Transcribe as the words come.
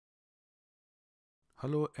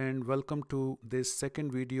Hello and welcome to this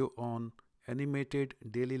second video on animated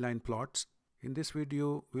daily line plots. In this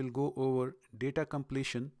video, we'll go over data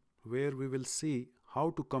completion, where we will see how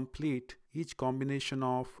to complete each combination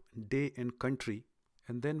of day and country,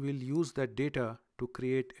 and then we'll use that data to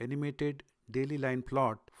create animated daily line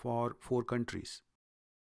plot for 4 countries.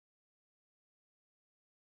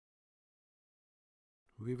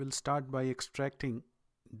 We will start by extracting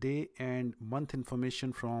day and month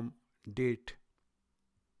information from date.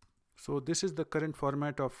 So this is the current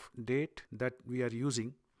format of date that we are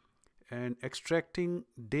using, and extracting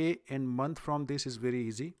day and month from this is very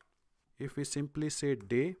easy. If we simply say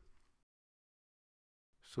day,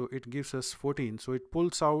 so it gives us 14, so it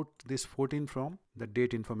pulls out this 14 from the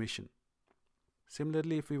date information.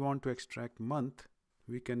 Similarly, if we want to extract month,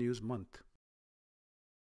 we can use month.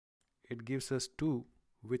 It gives us 2,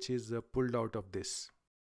 which is pulled out of this.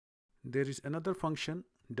 There is another function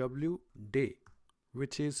w day,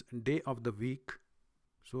 which is day of the week.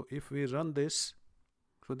 So if we run this,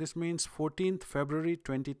 so this means 14th February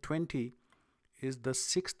 2020 is the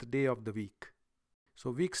 6th day of the week.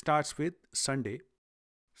 So week starts with Sunday.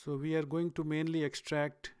 So we are going to mainly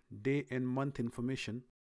extract day and month information.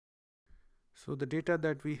 So the data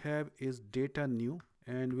that we have is data new,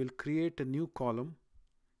 and we'll create a new column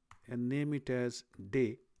and name it as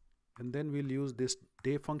day, and then we'll use this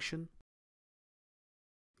day function,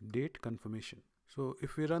 date confirmation. So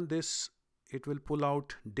if we run this, it will pull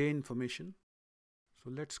out day information. So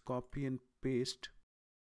let's copy and paste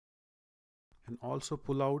and also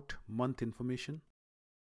pull out month information.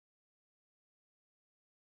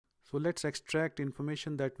 So let's extract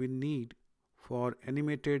information that we need for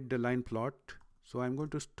animated line plot. So I'm going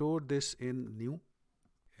to store this in new,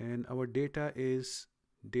 and our data is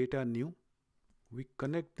data new. We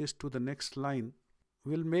connect this to the next line.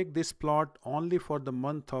 We'll make this plot only for the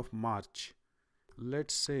month of March.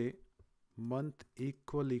 Let's say month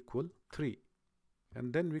equal 3,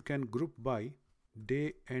 and then we can group by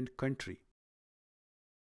day and country,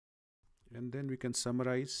 and then we can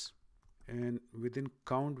summarize, and within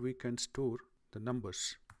count we can store the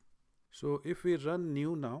numbers. So if we run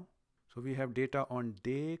new now, so we have data on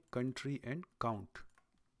day, country and count.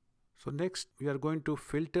 So next we are going to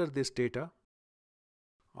filter this data.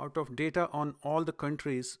 Out of data on all the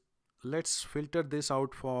countries, let's filter this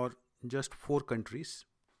out for just 4 countries.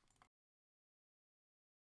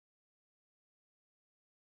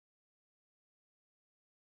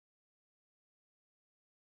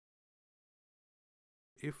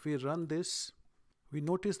 If we run this, we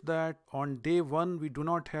notice that on day 1 we do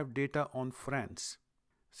not have data on France.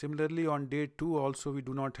 Similarly, on day 2 also we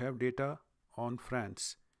do not have data on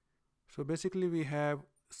France. So basically we have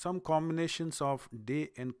some combinations of day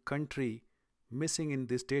and country missing in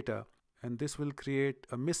this data, and this will create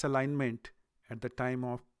a misalignment at the time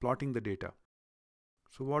of plotting the data.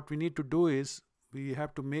 So what we need to do is we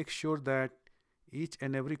have to make sure that each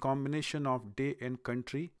and every combination of day and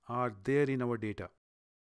country are there in our data.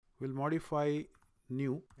 We'll modify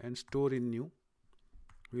new and store in new.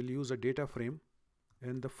 We'll use a data frame,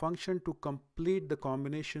 and the function to complete the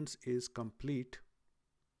combinations is complete,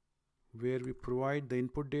 where we provide the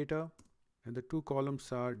input data, and the 2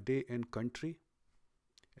 columns are day and country.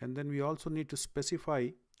 And then we also need to specify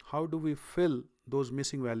how do we fill those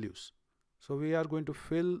missing values. So we are going to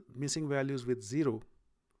fill missing values with 0,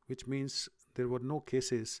 which means there were no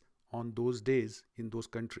cases on those days in those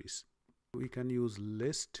countries. We can use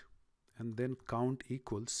list and then count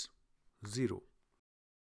equals 0.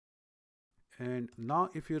 And now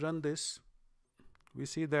if you run this, we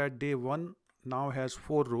see that day 1 now has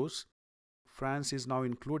 4 rows. France is now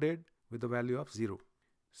included with the value of 0.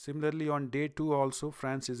 Similarly, on day 2 also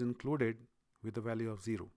France is included with the value of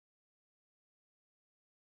 0.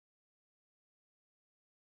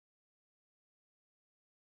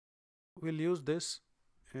 We'll use this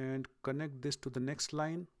and connect this to the next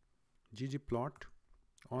line, ggplot.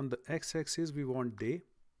 On the x-axis we want day,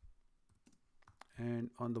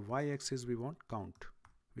 and on the y-axis we want count.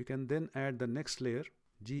 We can then add the next layer,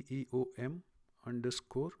 geom_line.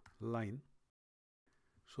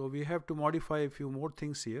 So we have to modify a few more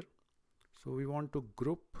things here. So we want to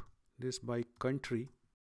group this by country.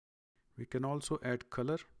 We can also add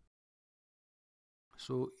color.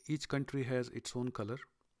 So each country has its own color.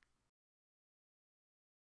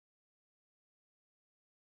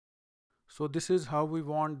 So this is how we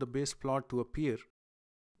want the base plot to appear.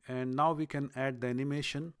 And now we can add the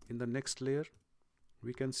animation in the next layer.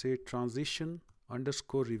 We can say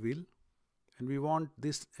transition_reveal, and we want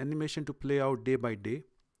this animation to play out day by day.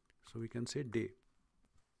 So we can say day.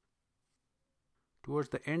 Towards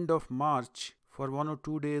the end of March, for 1 or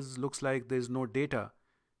 2 days looks like there is no data.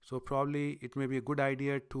 So probably it may be a good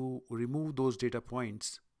idea to remove those data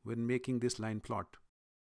points when making this line plot.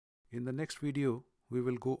 In the next video, we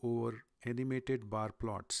will go over animated bar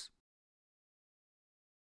plots.